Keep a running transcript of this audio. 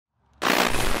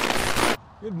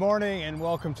Good morning and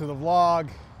welcome to the vlog.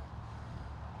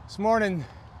 This morning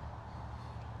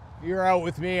you're out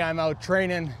with me, I'm out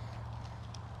training,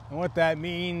 and what that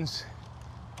means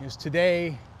is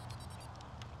today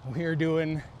we are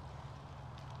doing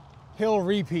hill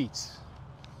repeats,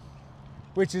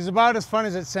 which is about as fun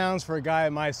as it sounds for a guy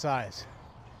my size.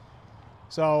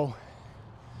 So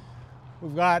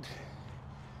we've got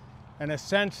an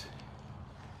ascent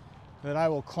that I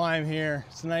will climb here.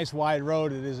 It's a nice wide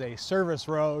road. It is a service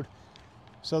road,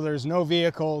 so there's no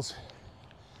vehicles,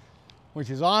 which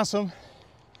is awesome.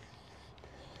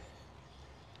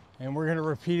 And we're gonna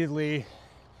repeatedly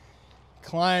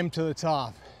climb to the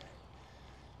top.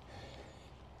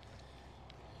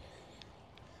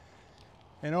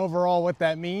 And overall what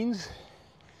that means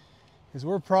is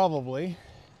we're probably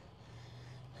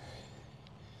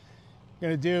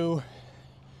gonna do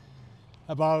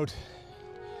about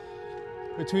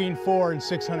between 400 and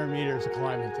 600 meters of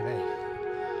climbing today.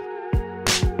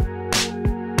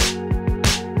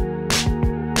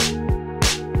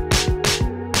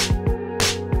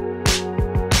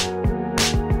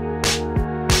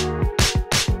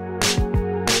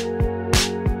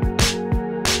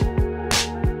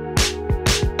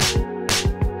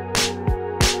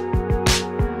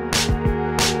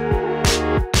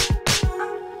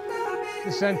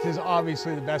 Descent is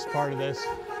obviously the best part of this.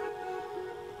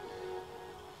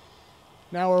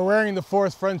 Now we're wearing the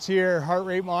Fourth Frontier heart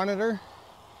rate monitor.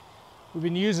 We've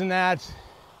been using that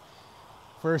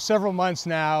for several months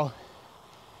now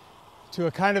to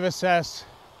kind of assess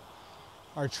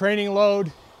our training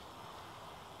load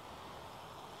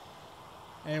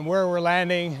and where we're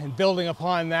landing, and building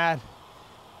upon that.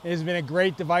 It has been a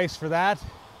great device for that.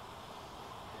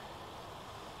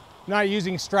 I'm not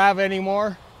using Strava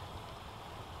anymore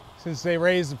since they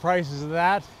raised the prices of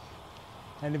that.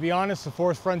 And to be honest, the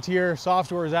Fourth Frontier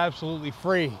software is absolutely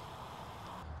free.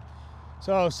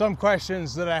 So some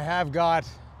questions that I have got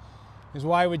is,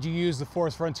 why would you use the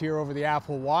Fourth Frontier over the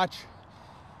Apple Watch?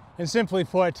 And simply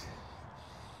put,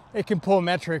 it can pull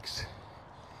metrics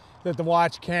that the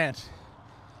watch can't.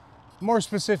 More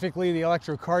specifically, the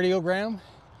electro-cardiogram.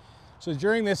 So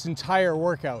during this entire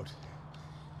workout,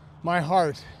 my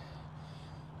heart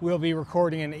will be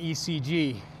recording an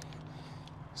ECG.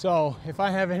 So if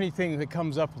I have anything that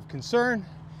comes up of concern,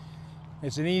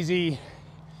 it's an easy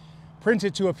print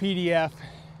it to a PDF,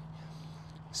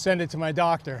 send it to my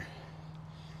doctor.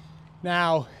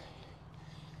 Now,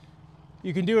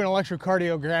 you can do an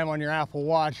electrocardiogram on your Apple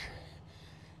Watch,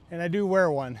 and I do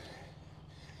wear one.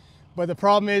 But the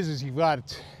problem is you've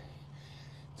got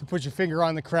to put your finger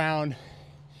on the crown,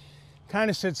 kind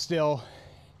of sit still,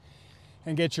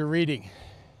 and get your reading.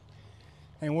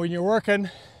 And when you're working,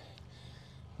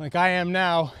 like I am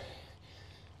now,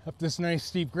 up this nice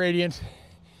steep gradient,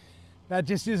 that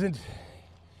just isn't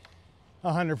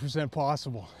 100%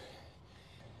 possible.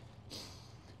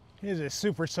 It is a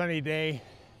super sunny day,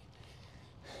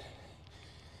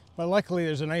 but luckily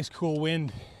there's a nice cool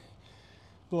wind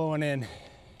blowing in.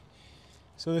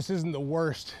 So this isn't the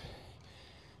worst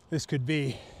this could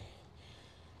be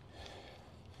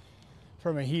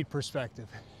from a heat perspective.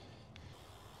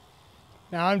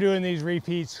 Now I'm doing these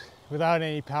repeats without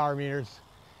any power meters.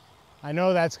 I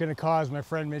know that's going to cause my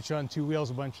friend Mitch on two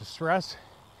wheels a bunch of stress.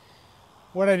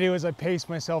 What I do is I pace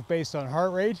myself based on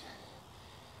heart rate.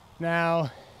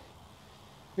 Now,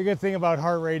 the good thing about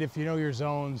heart rate, if you know your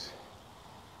zones,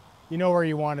 you know where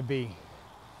you want to be.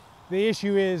 The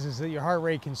issue is that your heart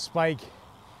rate can spike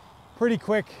pretty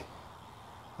quick,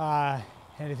 and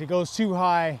if it goes too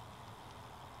high,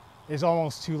 it's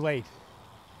almost too late.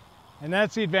 And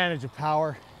that's the advantage of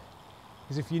power.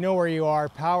 Is if you know where you are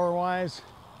power-wise,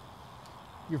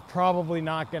 you're probably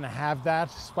not going to have that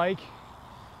spike.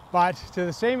 But to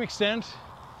the same extent,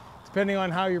 depending on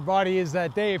how your body is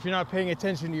that day, if you're not paying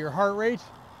attention to your heart rate,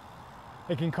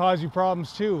 it can cause you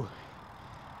problems too.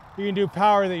 You can do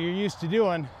power that you're used to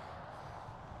doing,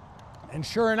 and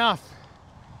sure enough,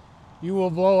 you will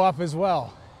blow up as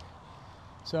well.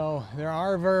 So there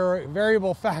are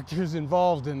variable factors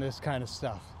involved in this kind of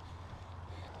stuff.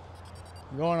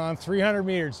 Going on 300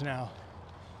 meters now.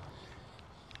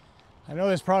 I know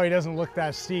this probably doesn't look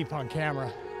that steep on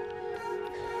camera.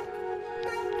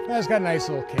 But it's got a nice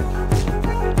little kick.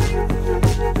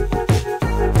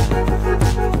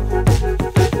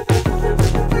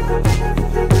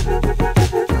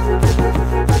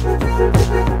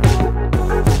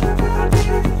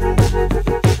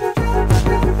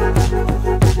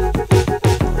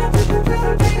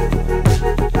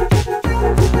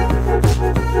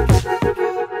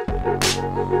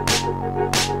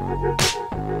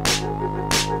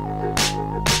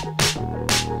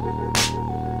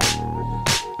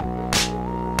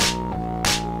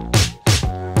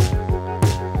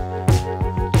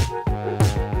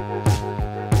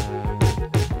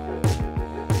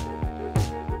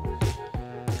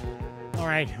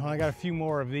 right, well, I got a few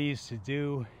more of these to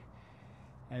do,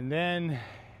 and then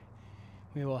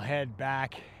we will head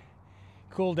back,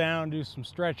 cool down, do some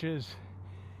stretches,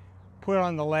 put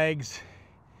on the legs,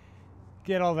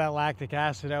 get all that lactic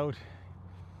acid out.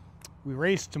 We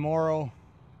race tomorrow.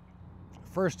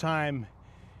 First time,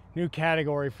 new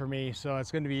category for me, so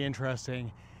it's going to be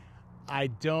interesting. I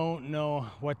don't know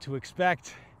what to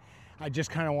expect. I just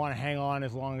kind of want to hang on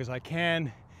as long as I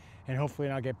can and hopefully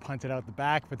not get punted out the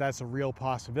back, but that's a real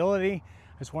possibility.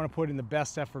 I just want to put in the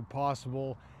best effort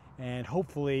possible and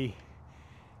hopefully,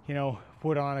 you know,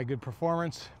 put on a good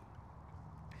performance.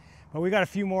 But we got a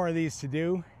few more of these to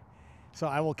do, so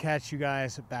I will catch you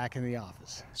guys back in the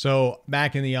office. So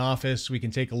back in the office, we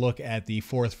can take a look at the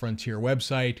Fourth Frontier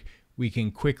website. We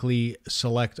can quickly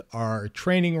select our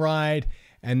training ride,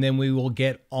 and then we will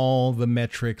get all the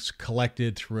metrics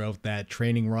collected throughout that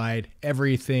training ride.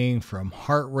 Everything from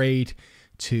heart rate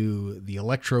to the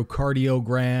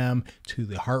electro-cardiogram, to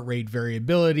the heart rate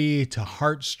variability, to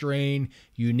heart strain,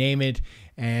 you name it.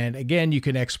 And again, you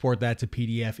can export that to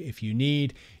PDF if you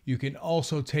need. You can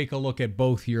also take a look at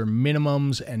both your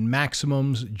minimums and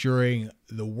maximums during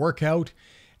the workout,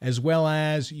 as well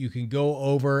as you can go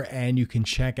over and you can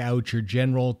check out your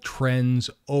general trends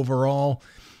overall.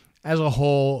 As a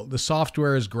whole, the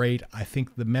software is great. I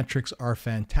think the metrics are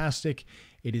fantastic.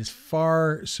 It is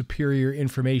far superior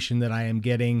information that I am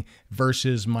getting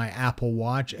versus my Apple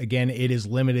Watch. Again, it is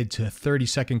limited to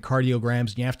 30-second cardiograms,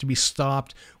 and you have to be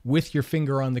stopped with your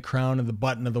finger on the crown of the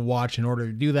button of the watch in order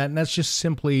to do that, and that's just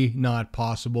simply not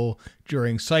possible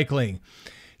during cycling.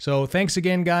 So thanks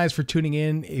again, guys, for tuning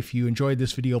in. If you enjoyed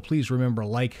this video, please remember to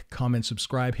like, comment,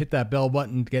 subscribe, hit that bell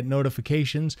button to get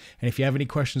notifications. And if you have any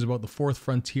questions about the Fourth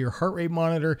Frontier heart rate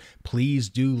monitor, please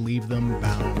do leave them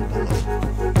down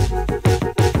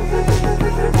below.